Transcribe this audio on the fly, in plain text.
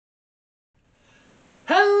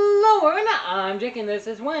we're not. I'm drinking this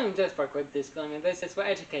as well. Just for a quick disclaimer, this is for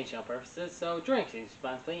educational purposes, so drink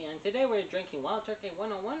responsibly. And today we're drinking Wild Turkey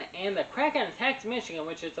 101 and the Kraken Attacks Michigan,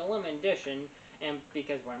 which is a limited edition. And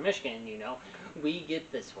because we're in Michigan, you know, we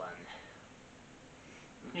get this one.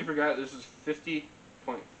 You forgot this is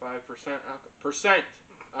 50.5%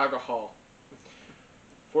 alcohol.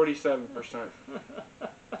 47%.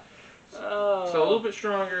 Oh. So a little bit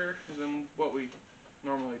stronger than what we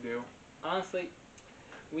normally do. Honestly,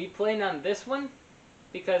 we played on this one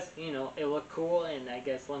because, you know, it looked cool and I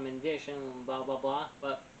guess limited edition and blah blah blah,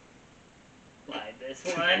 but why this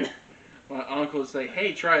one? My uncle would say,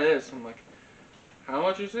 hey, try this. I'm like, how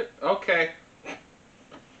much is it? Okay.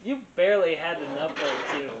 You barely had enough for it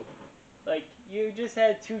too. Like, you just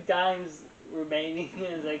had 2 dimes remaining and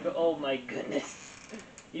it's like, oh my goodness.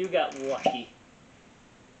 You got lucky.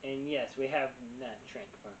 And yes, we have not drank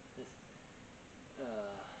from this.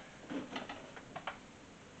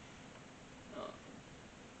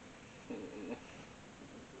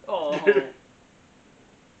 Oh.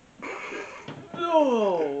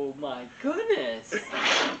 Oh my goodness. Okay,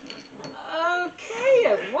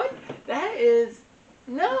 everyone. That is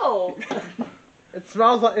no. It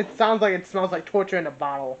smells like it smells like torture in a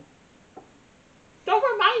bottle. Don't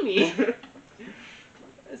remind me.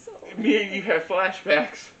 So, Me and you have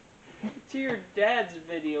flashbacks. to your dad's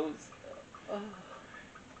videos. Oh,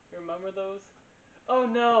 remember those? Oh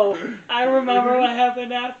no, I remember what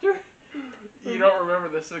happened after. You don't remember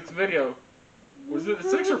the 6th video. Was it the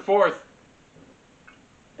 6th or 4th?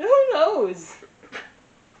 Who knows?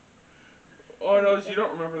 Oh no, you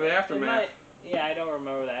don't remember the aftermath. Yeah, I don't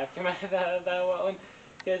remember the aftermath of that one.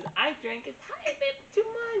 Because I drank a tiny bit too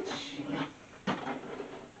much.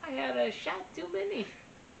 I had a shot too many.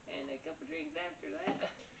 And a couple drinks after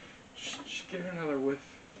that. Just give it another whiff.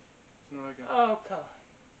 It's not good. Oh, come on.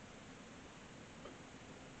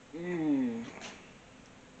 Mmm.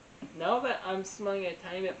 Now that I'm smelling a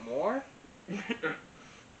tiny bit more,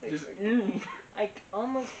 Just I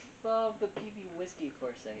almost thought of the PB whiskey for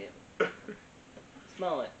a second.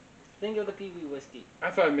 Smell it. Think of the PB whiskey. I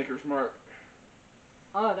thought it'd make her smart.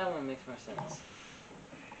 Oh, that one makes more sense.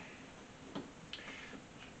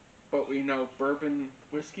 But we know bourbon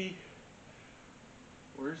whiskey.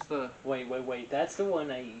 Where's the? Wait. That's the one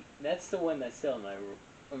I eat. That's the one that's still in my room.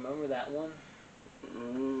 Remember that one?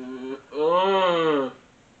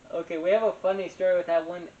 Okay, we have a funny story with that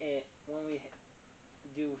one when we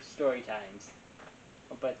do story times.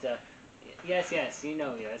 But, yes, you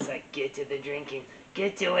know, it's like, get to the drinking.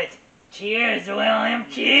 Get to it. Cheers, William.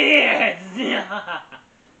 Cheers.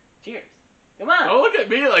 Cheers. Come on. Don't look at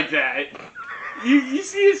me like that. You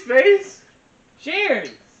see his face?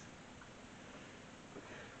 Cheers.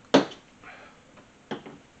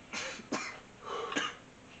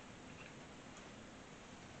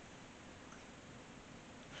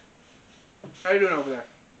 How you doing over there?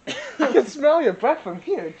 I can smell your breath from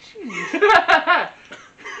here. Jeez.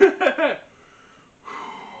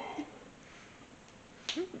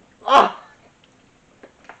 Oh.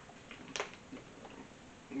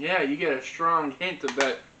 Yeah, you get a strong hint of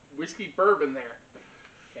that whiskey bourbon there.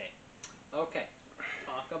 Okay.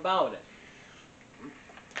 Talk about it.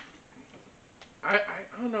 I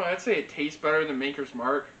don't know. I'd say it tastes better than Maker's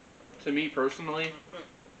Mark. To me personally.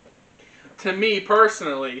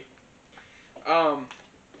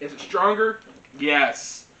 Is it stronger?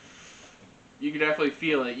 Yes. You can definitely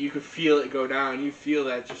feel it. You can feel it go down. You feel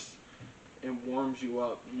that just, it warms you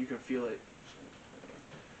up. You can feel it.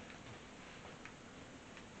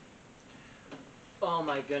 Oh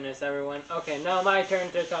my goodness, everyone. Okay, now my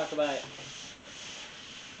turn to talk about it.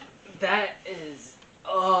 That is,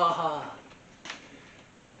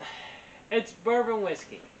 it's bourbon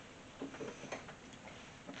whiskey.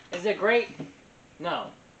 Is it great?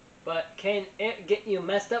 No. But can it get you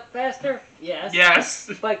messed up faster? Yes.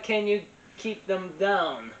 Yes. But can you keep them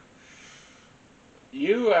down?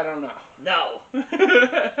 I don't know. No.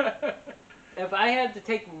 If I had to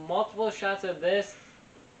take multiple shots of this,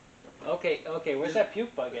 okay, where's that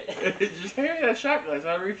puke bucket? Just hand me that shot glass.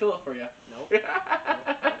 I'll refill it for you. Nope. Nope.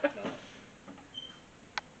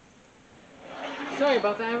 Sorry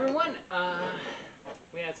about that, everyone.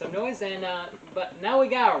 We had some noise, and but now we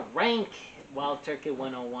got a rank Wild Turkey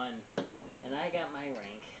 101, and I got my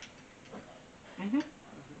rank.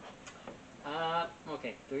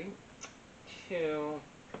 Okay, 3, 2,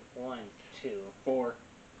 1, 2, 4.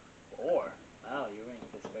 4. Wow, your rank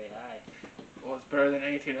is very high. Well, it's better than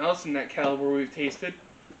anything else in that caliber we've tasted.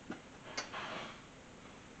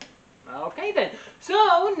 Okay then.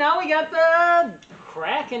 So now we got the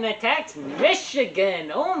Kraken Attacks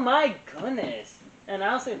Michigan. Oh my goodness. And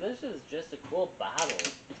honestly, this is just a cool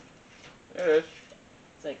bottle. It is.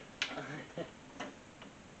 It's like,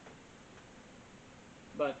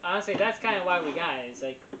 but honestly, that's kind of why we got it. It's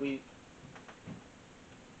like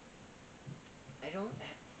I don't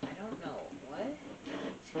know what. It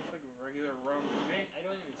smells like regular rum to me. I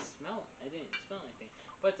don't even smell it. I didn't smell anything.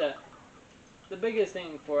 But the biggest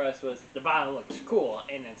thing for us was the bottle looks cool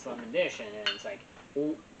and it's limited edition, and it's like,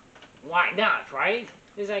 well, why not, right?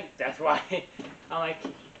 It's like, that's why. I'm like,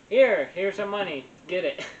 here's some money, get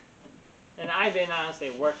it. And I've been honestly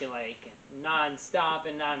working like non-stop,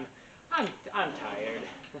 and I'm tired.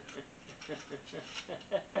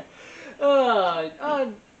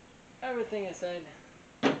 Oh, everything I said.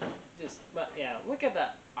 But yeah, look at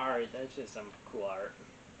that art. That's just some cool art.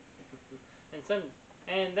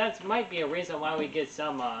 And that might be a reason why we get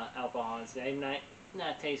some alcohols. They might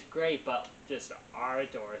not taste great, but just the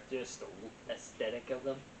art or just the aesthetic of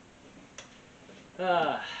them.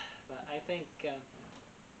 But I think I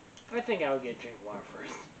would get a drink of water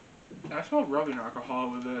first. I smell rubbing alcohol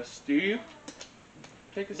with this. Do you?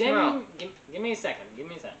 Take a smell. Give me a second. Give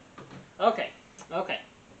me a second. Okay.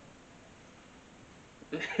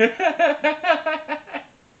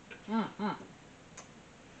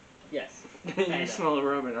 Yes. You smell the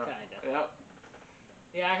rubbing alcohol. Kinda. Yep.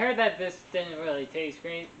 Yeah, I heard that this didn't really taste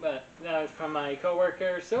great, but that was from my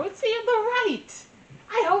coworker, so it's the other right.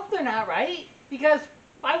 I hope they're not right, because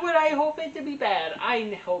why would I hope it to be bad?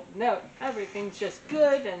 I hope no, everything's just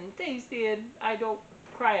good and tasty, and I don't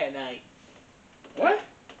cry at night. What?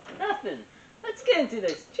 Nothing. Let's get into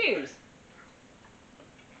this. Cheers.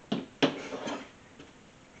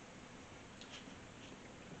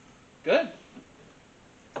 Good.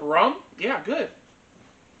 Rum? Yeah, good.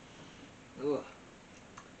 Ugh.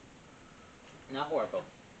 Not horrible.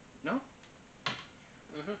 No?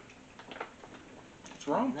 Mhm. It's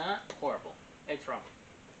rum. Not horrible. It's rum.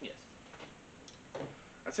 Yes.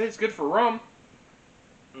 I'd say it's good for rum.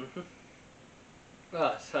 Mhm.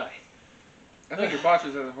 Oh, sorry. I think your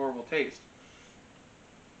bosses has a horrible taste.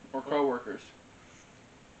 Or coworkers.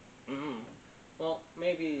 Mhm. Well,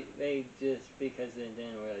 maybe they just because they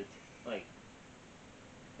didn't really like.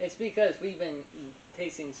 It's because we've been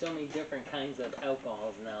tasting so many different kinds of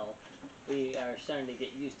alcohols now. We are starting to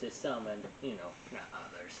get used to some, and not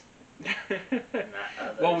others. Not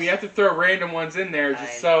others. Well, we have to throw random ones in there just I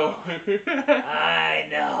so. I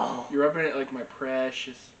know. You're rubbing it like my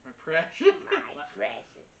precious. My precious. My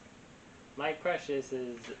precious. My precious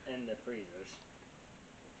is in the freezers.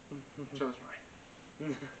 So is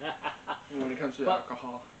mine. When it comes to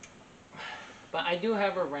alcohol. But I do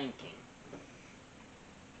have a ranking.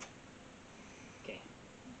 Okay.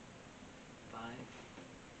 5,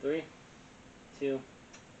 3, 2,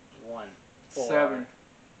 1. 4. 7.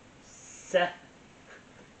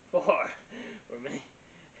 4 for me.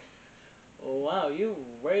 Wow, you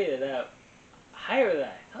rated that higher than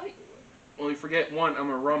I thought you would. Only forget one, I'm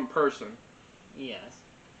a rum person. Yes.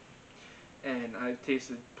 And I've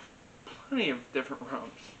tasted plenty of different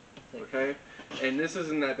rums. Okay? And this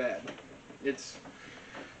isn't that bad. It's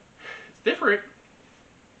different,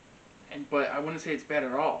 but I wouldn't say it's bad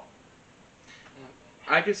at all.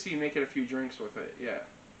 I could see making a few drinks with it, yeah,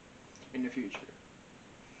 in the future.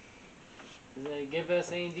 Does it give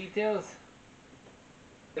us any details?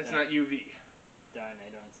 It's not UV. Darn, I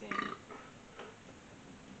don't see any.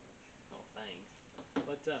 Oh, thanks.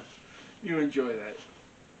 But, You enjoy that.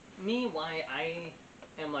 me, why I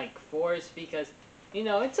am like forced because,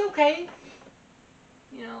 it's okay.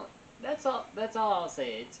 That's all I'll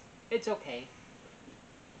say. It's okay.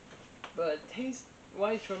 But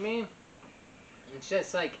taste-wise for me, it's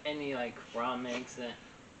just like any like raw mix.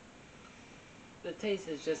 The taste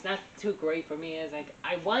is just not too great for me. It's like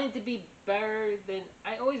I want it to be better than.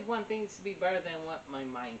 I always want things to be better than what my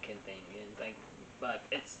mind can think. It's like, but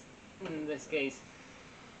it's in this case,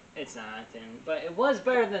 it's not. But it was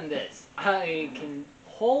better than this. I can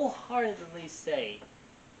wholeheartedly say.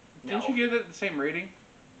 No. Didn't you give it the same rating?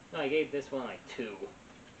 No, I gave this one like 2.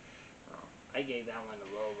 Oh. I gave that one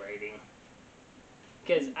a low rating.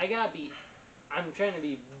 Because I'm trying to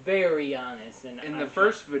be very honest. And in the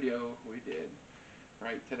first video we did,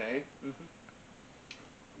 right, today,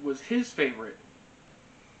 was his favorite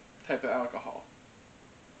type of alcohol.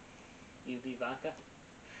 UV vodka?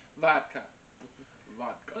 Vodka.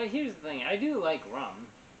 Vodka. But here's the thing, I do like rum.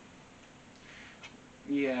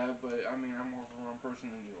 Yeah, but I mean, I'm more of a rum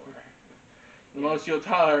person than you are. The most you'll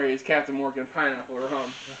tolerate is Captain Morgan pineapple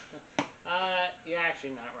rum. You're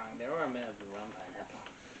actually not wrong. There are mad rum pineapple.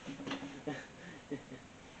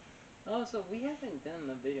 Also, we haven't done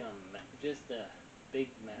the video on just the big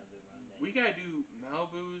Malibu rum. We gotta do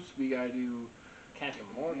Malibus. We gotta do Captain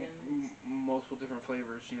Morgan's. Multiple different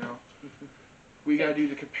flavors, you know. We gotta do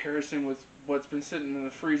the comparison with what's been sitting in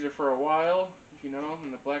the freezer for a while, you know,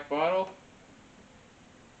 in the black bottle.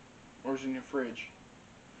 Or is it in your fridge?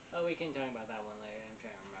 Oh, we can talk about that one later. I'm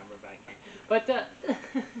trying to remember, but I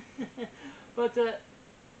can't.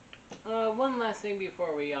 But one last thing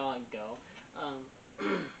before we all go.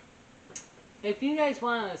 If you guys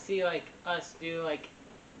want to see like us do like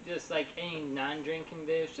just like any non-drinking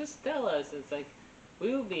videos, just tell us. It's like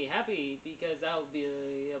we will be happy because that will be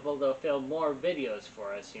able to film more videos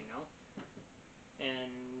for us, you know.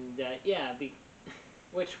 And yeah,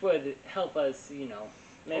 which would help us, you know,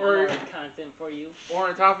 make more content for you. Or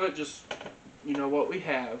on top of it, just, you know, what we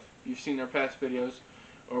have. You've seen our past videos,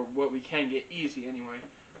 or what we can get easy anyway.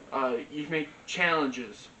 You make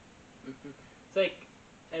challenges. It's like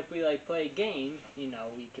if we like play a game, you know,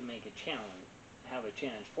 we can make a challenge, have a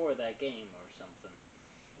challenge for that game or something.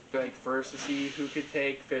 Like first to see who could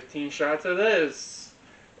take 15 shots of this.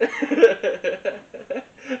 Don't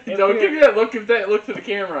give me that look. Give that look to the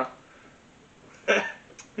camera.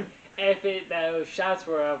 If those shots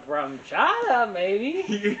were from China, maybe.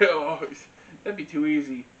 Yeah, that'd be too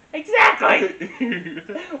easy. Exactly.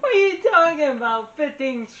 What are you talking about?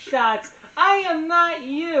 15 shots. I am not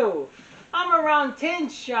you. I'm around 10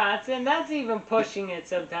 shots, and that's even pushing it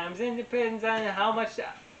sometimes. It depends on how much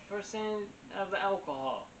percent of the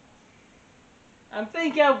alcohol. I'm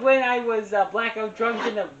thinking of when I was blackout drunk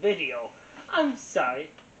in a video. I'm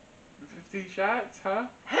sorry. 15 shots, huh?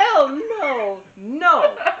 Hell no!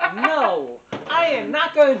 No! No! I am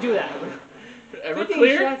not going to do that. Ever 15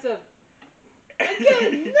 clear? shots of...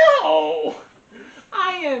 Again, no!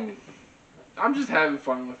 I'm just having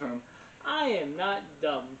fun with him. I am not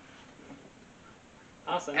dumb.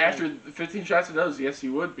 Awesome. After 15 shots of those, yes,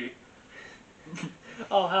 you would be.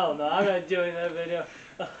 Oh, hell no. I'm not doing that video.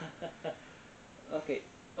 Okay.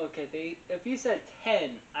 If you said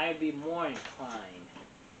 10, I'd be more inclined.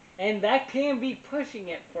 And that can be pushing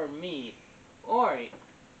it for me. Or,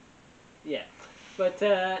 yeah. But,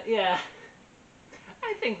 yeah.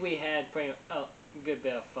 I think we had a good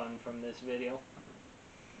bit of fun from this video.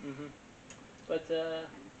 But,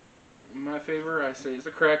 My favorite, I say, is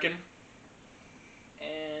the Kraken.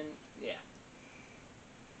 And, yeah.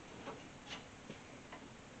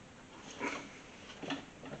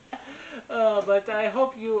 But I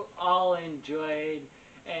hope you all enjoyed,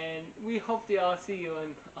 and we hope to all see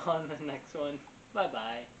you on the next one.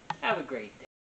 Bye-bye. Have a great day.